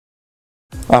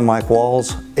I'm Mike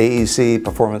Walls, AEC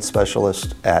Performance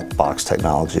Specialist at BOXX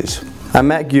Technologies. I'm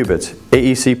Matt Gubitz,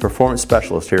 AEC Performance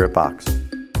Specialist here at BOXX.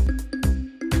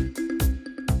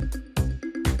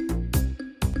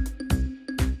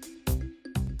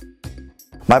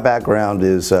 My background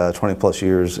is 20 plus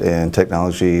years in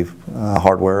technology,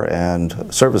 hardware,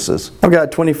 and services. I've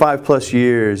got 25 plus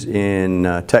years in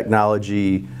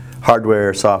technology,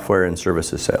 hardware, software, and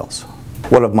services sales.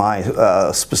 One of my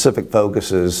specific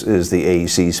focuses is the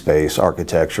AEC space,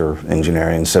 architecture,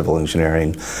 engineering, civil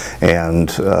engineering, and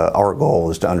our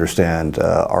goal is to understand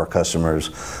our customers'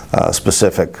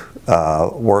 specific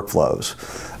workflows.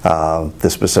 The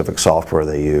specific software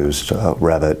they used,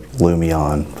 Revit,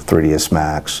 Lumion, 3ds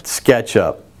Max,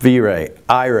 SketchUp, V-Ray,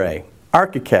 iRay,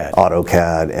 ArchiCAD,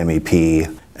 AutoCAD,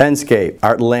 MEP, Enscape,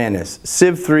 Artlantis,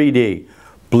 Civ 3D,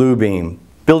 Bluebeam,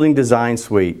 Building Design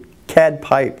Suite, CAD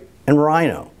Pipe, and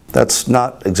Rhino. That's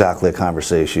not exactly a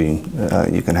conversation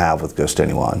you can have with just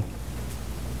anyone.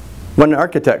 When an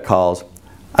architect calls,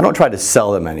 I don't try to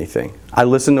sell them anything. I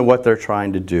listen to what they're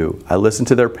trying to do. I listen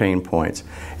to their pain points,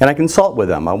 and I consult with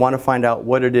them. I want to find out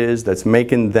what it is that's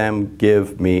making them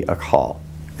give me a call.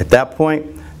 At that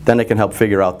point, then I can help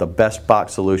figure out the best BOXX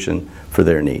solution for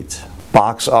their needs.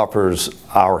 BOXX offers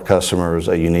our customers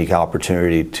a unique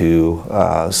opportunity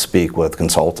to speak with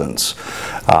consultants.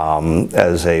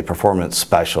 As a performance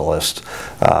specialist,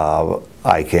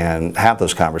 I can have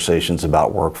those conversations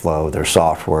about workflow, their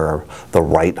software, the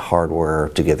right hardware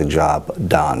to get the job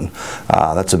done.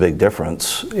 That's a big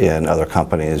difference in other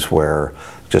companies where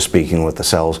just speaking with the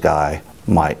sales guy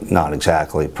might not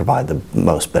exactly provide the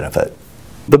most benefit.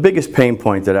 The biggest pain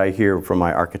point that I hear from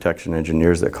my architects and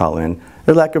engineers that call in,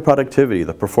 their lack of productivity.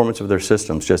 The performance of their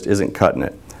systems just isn't cutting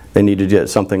it. They need to get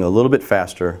something a little bit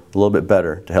faster, a little bit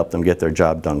better to help them get their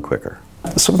job done quicker.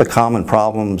 Some of the common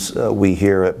problems we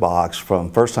hear at BOXX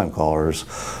from first-time callers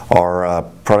are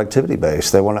productivity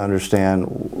based. They want to understand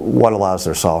what allows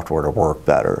their software to work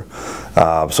better.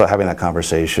 So having that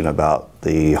conversation about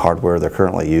the hardware they're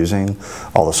currently using,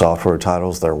 all the software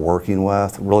titles they're working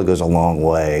with, really goes a long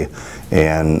way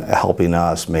in helping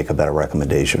us make a better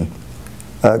recommendation.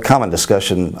 A common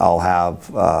discussion I'll have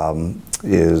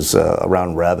is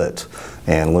around Revit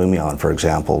and Lumion, for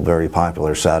example, very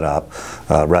popular setup.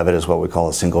 Revit is what we call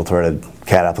a single-threaded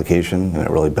CAD application, and it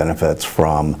really benefits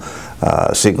from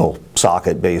a single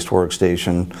socket-based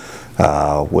workstation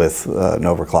with an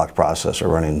overclocked processor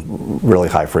running really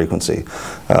high frequency.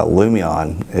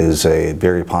 Lumion is a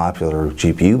very popular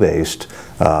GPU-based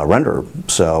renderer,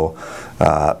 so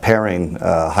pairing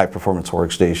a high-performance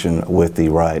workstation with the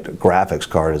right graphics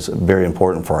card is very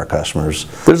important for our customers.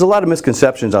 There's a lot of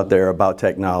misconceptions out there about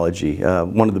technology.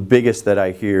 One of the biggest that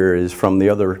I hear is from the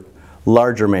other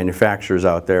larger manufacturers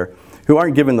out there who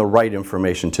aren't giving the right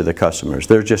information to the customers.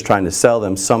 They're just trying to sell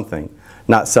them something,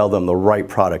 not sell them the right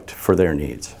product for their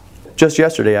needs. Just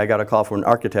yesterday I got a call from an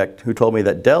architect who told me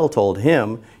that Dell told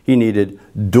him he needed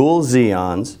dual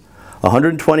Xeons,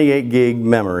 128 gig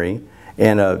memory,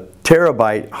 and a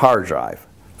terabyte hard drive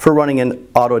for running an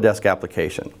Autodesk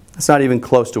application. That's not even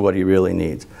close to what he really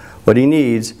needs. What he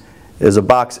needs is a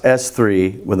BOXX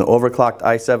S3 with an overclocked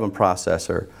i7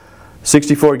 processor,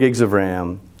 64 gigs of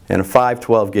RAM, and a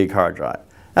 512 gig hard drive.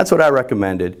 That's what I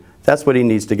recommended. That's what he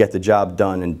needs to get the job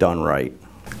done and done right.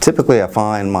 Typically I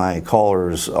find my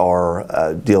callers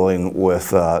are dealing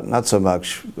with not so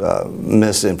much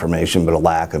misinformation, but a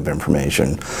lack of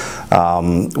information.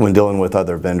 When dealing with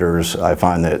other vendors, I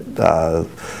find that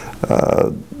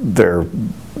they're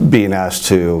being asked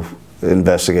to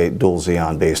investigate dual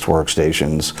Xeon based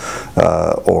workstations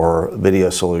or video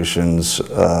solutions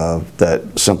that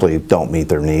simply don't meet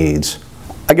their needs.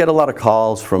 I get a lot of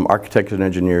calls from architects and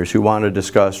engineers who want to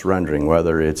discuss rendering,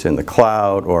 whether it's in the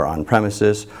cloud or on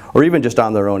premises, or even just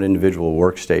on their own individual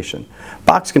workstation.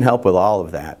 BOXX can help with all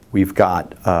of that. We've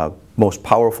got most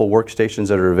powerful workstations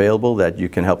that are available that you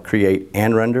can help create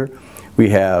and render.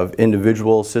 We have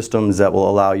individual systems that will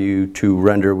allow you to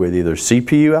render with either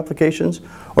CPU applications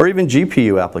or even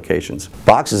GPU applications.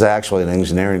 BOXX is actually an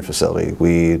engineering facility.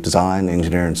 We design,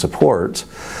 engineer, and support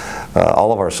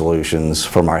all of our solutions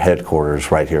from our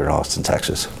headquarters right here in Austin,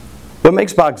 Texas. What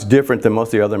makes BOXX different than most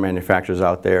of the other manufacturers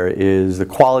out there is the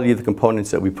quality of the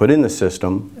components that we put in the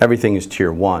system. Everything is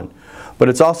tier 1. But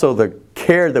it's also the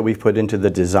care that we put into the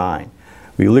design.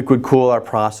 We liquid cool our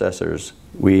processors.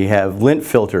 We have lint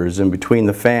filters in between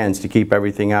the fans to keep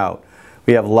everything out.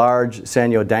 We have large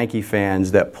Sanyo Danke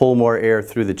fans that pull more air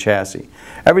through the chassis.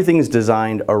 Everything is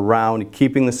designed around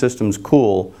keeping the systems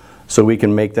cool so we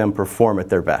can make them perform at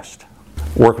their best.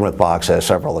 working with BOXX has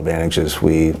several advantages.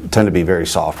 We tend to be very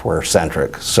software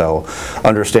centric, so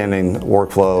understanding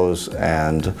workflows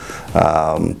and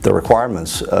the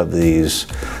requirements of these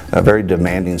very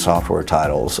demanding software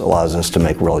titles allows us to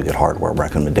make really good hardware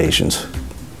recommendations.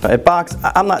 At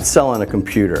BOXX, I'm not selling a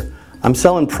computer. I'm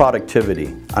selling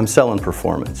productivity. I'm selling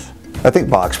performance. I think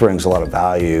BOXX brings a lot of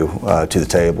value to the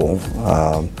table.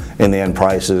 In the end,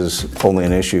 price is only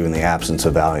an issue in the absence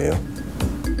of value.